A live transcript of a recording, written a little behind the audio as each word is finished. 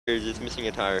It's missing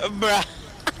a tire. Bruh.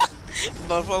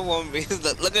 But for one reason,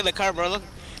 look at the car, bro. Look,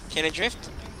 can it drift?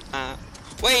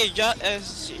 Wait,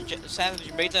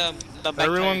 Savage, break the back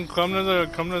Everyone, tire.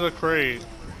 come to the crate.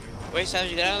 Wait,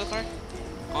 Savage, get out of the car.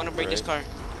 I wanna break this car.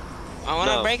 I No.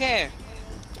 wanna break it.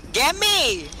 Get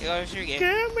me! Yo, sure,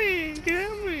 get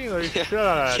me, like, shut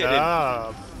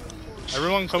up.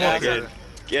 Everyone come up here.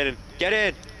 Get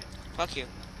in! Fuck you.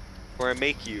 Or I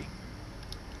make you.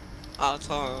 I'll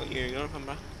tell you, you're gonna come,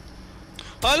 bro.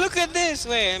 Oh, look at this!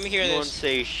 Wait, let me hear You won't this.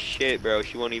 say shit, bro.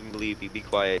 She won't even believe you. Be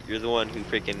quiet. You're the one who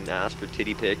freaking asked for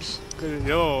titty pics.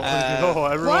 Yo,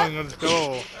 everyone, let's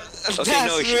go. Okay, That's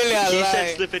no, really a he lie.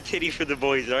 said slip a titty for the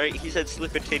boys, alright? He said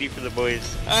slip a titty for the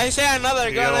boys. I say another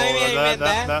girl, I meant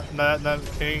that. That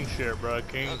king shit, bro,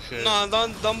 king shit. No,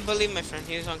 don't believe my friend.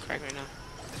 He's on crack right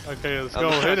now. Okay, let's I'm go.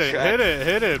 not Hit it, track.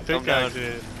 hit it, pickaxe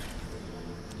it.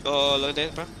 Oh, look at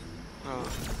this, bro. Oh.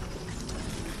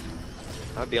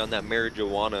 I'd be on that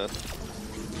marijuana.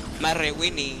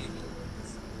 Marijuana.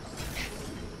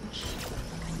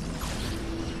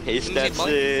 Hey,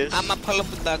 Stepsis. I'ma pull up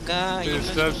with that guy. Dude,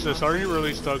 Stepsis, are you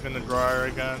really stuck in the dryer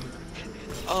again?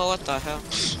 Oh, what the hell?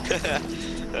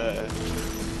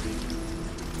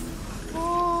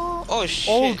 Oh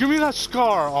shit. Oh, give me that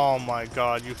scar! Oh my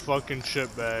god, you fucking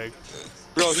shitbag.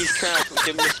 Bro, he's cracked.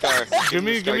 Give me the scar. Give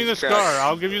me the scar.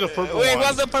 I'll give you the purple Wait, one.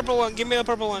 what's the purple one? Give me the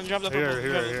purple one. Drop the purple.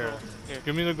 Here.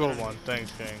 Give me the gold one.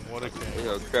 Thanks, king. What a king.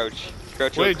 Yo, crouch.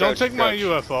 Wait, don't take my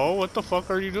UFO. What the fuck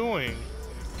are you doing?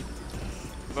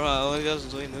 Bro, what are you guys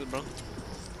doing this, bro?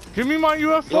 Give me my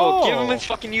UFO! Yo, give him his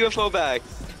fucking UFO back.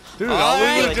 Dude, Alright,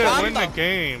 I'll legit win the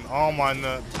game. Oh my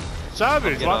god.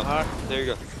 Savage, Get what? on. There you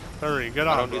go. Hurry, get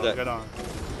on, don't do bro, that. get on.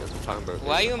 That's what I'm talking about.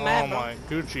 Why are you mad, Oh bro? my,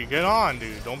 Gucci, get on,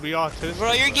 dude. Don't be autistic.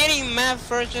 Bro, you're getting mad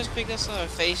first just because of a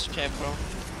face check, bro.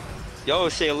 Yo,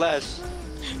 say less.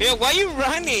 Yo, why you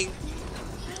running?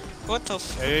 What the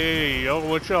f— Hey, yo,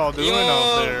 what y'all doing Yo.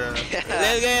 out there?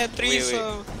 Let's get a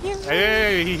threesome.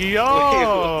 Hey,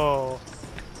 yo!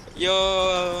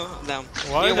 Yo, damn.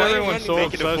 Why Yo, is you everyone running? so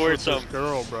Make it a obsessed with this foursome.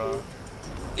 girl, bro?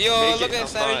 Yo, Make look it at a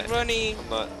Savage five. running. I'm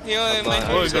not. Yo, I'm my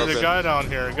not. Look, first. there's a guy down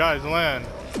here. Guys, land.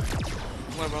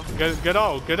 Where, bro? Get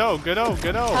out.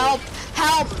 Help!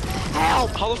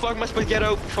 How the fuck am I supposed to get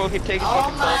out before he takes Oh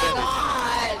fucking my fall damage?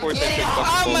 god! Of course I Get take off! fucking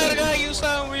Oh fall my damage. god, you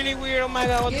sound really weird. Oh my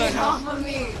god, what the Get hell? off of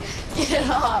me! Get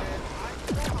off!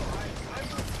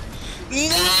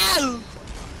 No!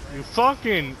 You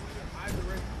fucking...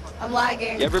 I'm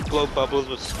lagging. You ever blow bubbles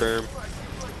with sperm?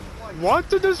 What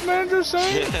did this man just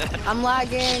say? I'm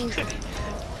lagging. Bro,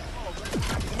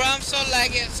 I'm so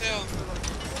laggy as hell.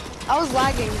 I was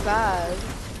lagging bad.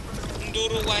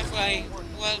 Doodle Wi-Fi.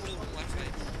 Well, Doodle Wi-Fi.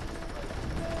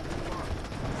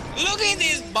 Look at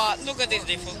this bot. Look at this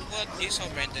default. What is so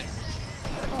branded?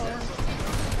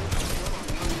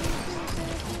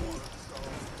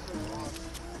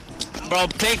 Bro,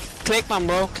 click man,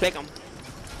 bro. Click him.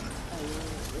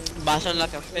 Bouncing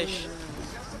like a fish.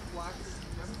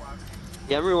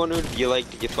 You ever wondered if you like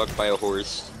to get fucked by a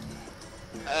horse?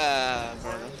 Bro,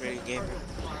 that's really gay, bro.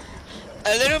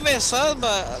 A little bit sus,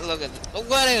 but look at this.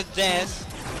 What is this?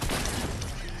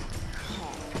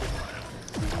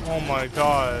 Oh my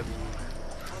god.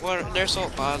 What? They're so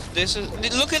bad. This is.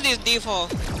 Look at this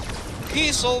default.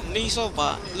 He's so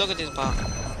bad. Look at this bot.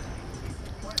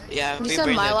 Yeah. You we said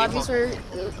break my the lobbies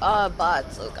default. were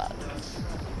bots. Oh god.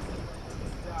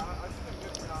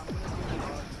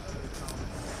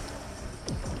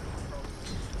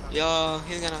 Yo,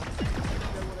 he's gonna.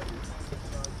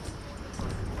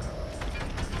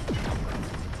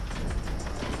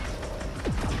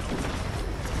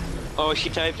 Oh, she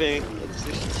typing. That's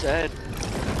what she said.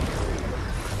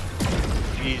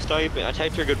 She's typing. I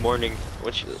typed her good morning.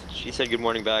 What she said good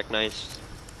morning back. Nice.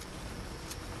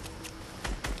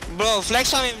 Bro,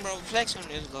 flex on him, bro. Flex on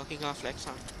this guy. He got flex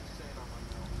on.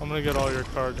 I'm gonna get all your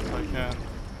cards if I can.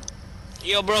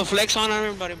 Yo, bro, flex on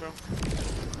everybody, bro.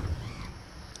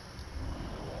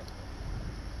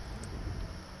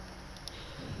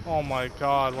 Oh my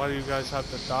god, why do you guys have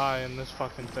to die in this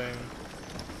fucking thing?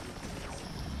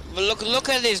 But look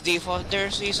at this default.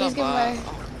 There's he's so Please give bad. my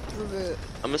reboot.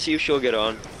 I'm gonna see if she'll get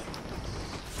on.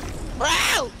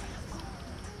 Bro!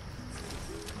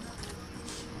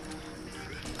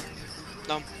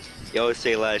 Dumb. Yo,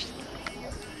 say less.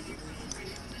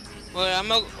 Wait, I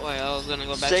was gonna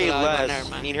go back Say to the less. never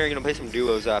mind. Me and her are gonna play some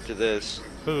duos after this.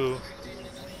 Who?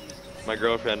 My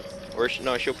girlfriend. Or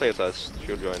no, she'll play with us.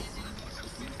 She'll join.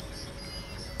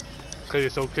 Okay,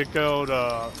 so kick out,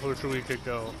 who should we kick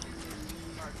out?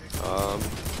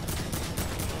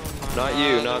 Not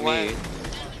you, not why- me.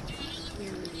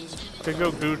 Kick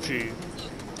out Gucci.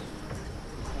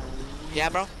 Yeah,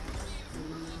 bro.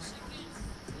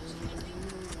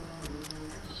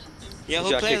 Yeah, You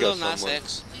who gotta played kick out Lil Nas someone.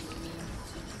 X?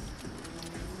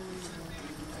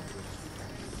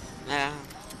 Yeah.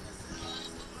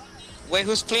 Wait,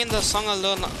 who's playing the song of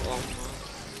Lil Nas? Oh,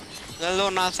 no. The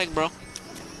Lil Nas X, bro.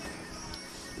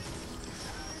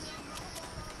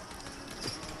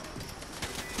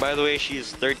 By the way,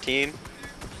 she's 13.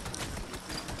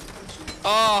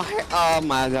 Oh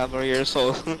my god, bro, you're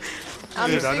so.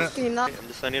 I'm Dude, I know- 16, not. I'm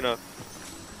just letting you know.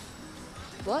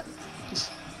 What?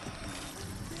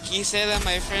 He said that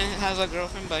my friend has a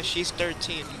girlfriend, but she's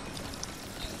 13.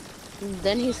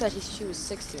 Then he said she was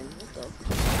 16. What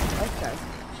the?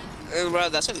 Okay. Bro,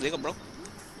 that's illegal, bro.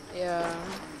 Yeah.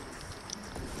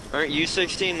 Aren't you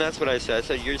 16? That's what I said. I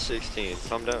said you're 16.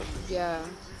 Calm down. Yeah.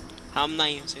 I'm not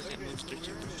even 16, I'm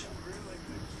 13.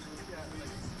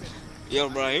 Yo,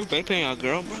 bro, you vaping a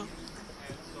girl, bro?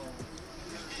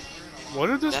 What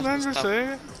did this That's man messed just up.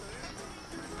 say?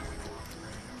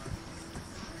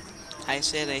 I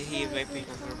said that he vaping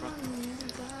a girl, bro.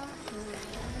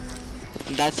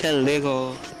 That's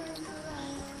illegal.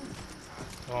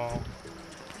 Oh.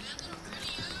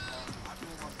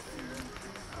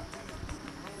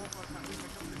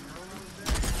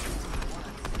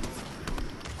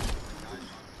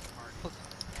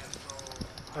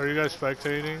 Are you guys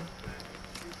spectating?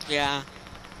 Yeah.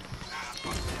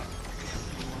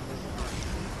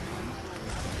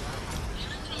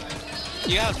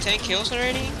 You have 10 kills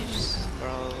already?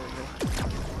 Bro.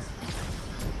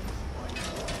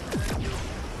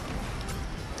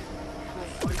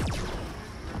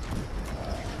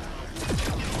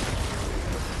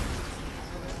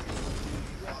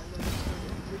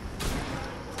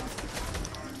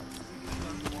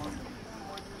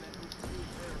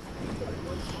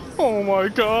 Oh my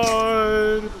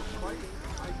god!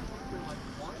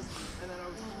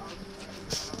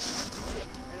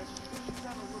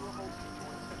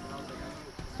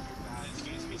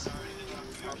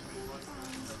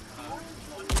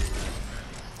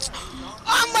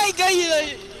 Oh my god,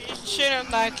 you shitting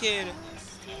that kid.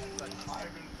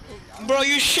 Bro,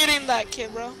 you shitting that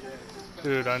kid, bro.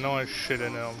 Dude, I know I shit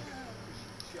in him.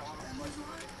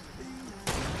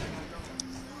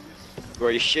 Bro,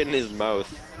 you shit in his mouth.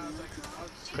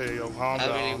 Okay, yo, calm That's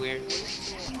really down. weird.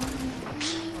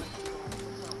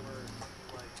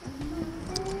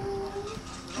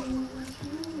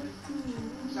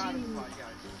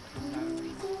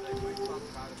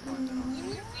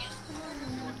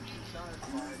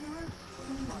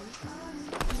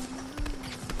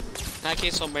 That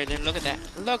kid's so brave. Look at that.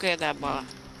 Look at that ball.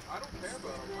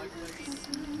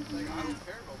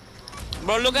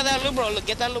 Bro, look at that loop, bro. Look,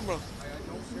 get that loop, bro.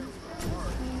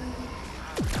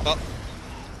 Oh.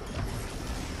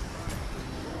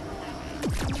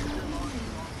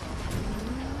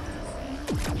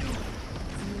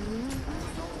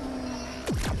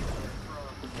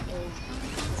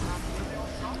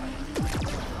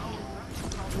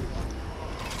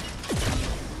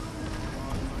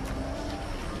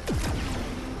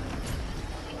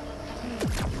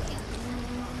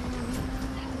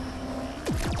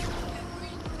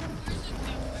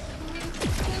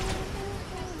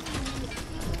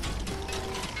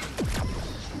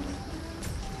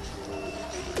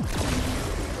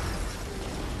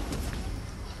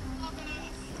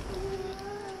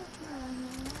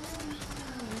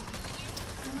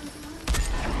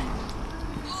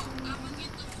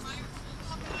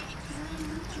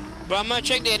 Bro, I'm gonna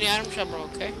check the item shop, bro,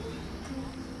 okay?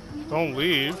 Don't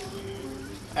leave.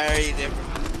 I already did,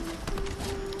 bro.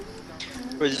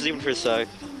 We're just leaving for a sec.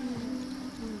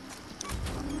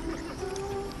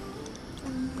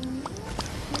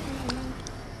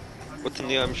 What's in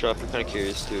the item shop? I'm kind of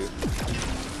curious too.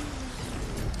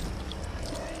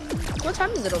 What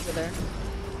time is it over there?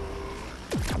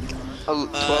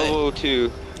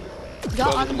 12:02.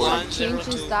 Y'all 12 in the morning. item shop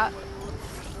changes 102. that.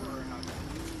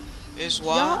 It's Y'all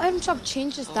what? item shop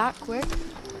changes that quick.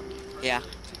 Yeah.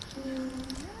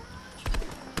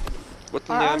 What's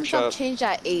in Our the item item shop shop? changed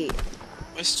at 8.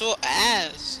 It's still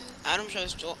ass. Item shop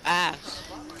is still ass.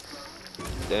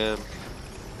 Damn.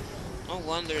 No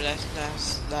wonder that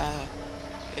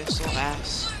it's so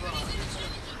ass.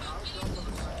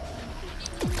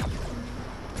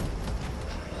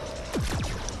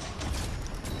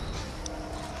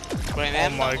 Bro, Oh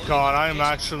my god, I am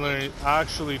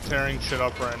actually tearing shit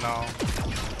up right now.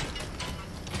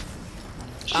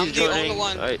 I'm She's the only joining.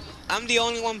 one. Alright. I'm the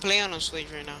only one playing on Switch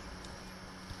right now.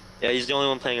 Yeah, he's the only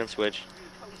one playing on Switch.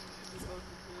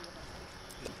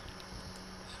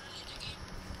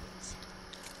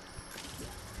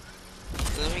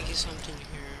 Let me get something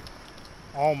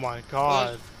here. Oh my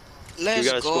god. Let's we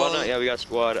got a go. squad now? Yeah, we got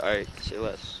squad. Alright, say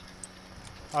less.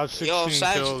 I have 16 Yo,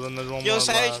 Savage. kills and there's one Yo, more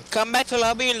Savage, left. come back to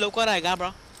lobby and look what I got,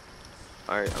 bro.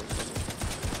 Alright,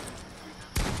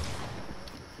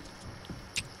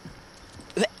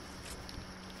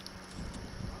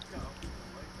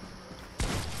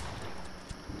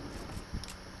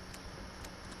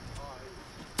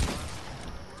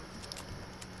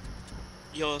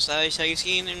 Yo, Savage, have you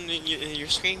seen in your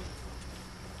screen?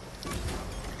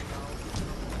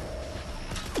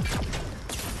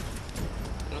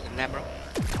 Look at that, bro.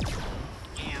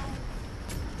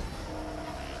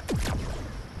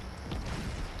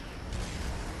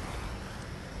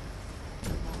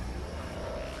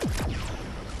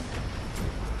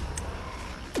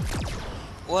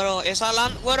 Bueno, es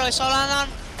Alan. Bueno, es Alan.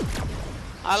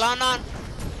 Alan.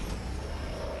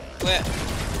 Where?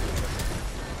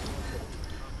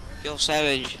 Yo,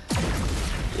 Savage.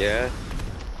 yeah.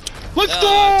 Let's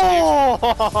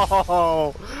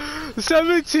go!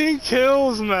 17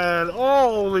 kills, man.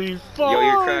 Holy fuck. Yo,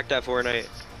 you're cracked at Fortnite.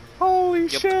 Holy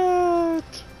Yep.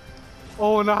 shit.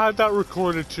 Oh, and I had that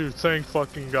recorded too. Thank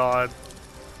fucking God.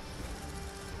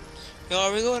 Yo,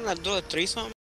 are we going to do a threesome?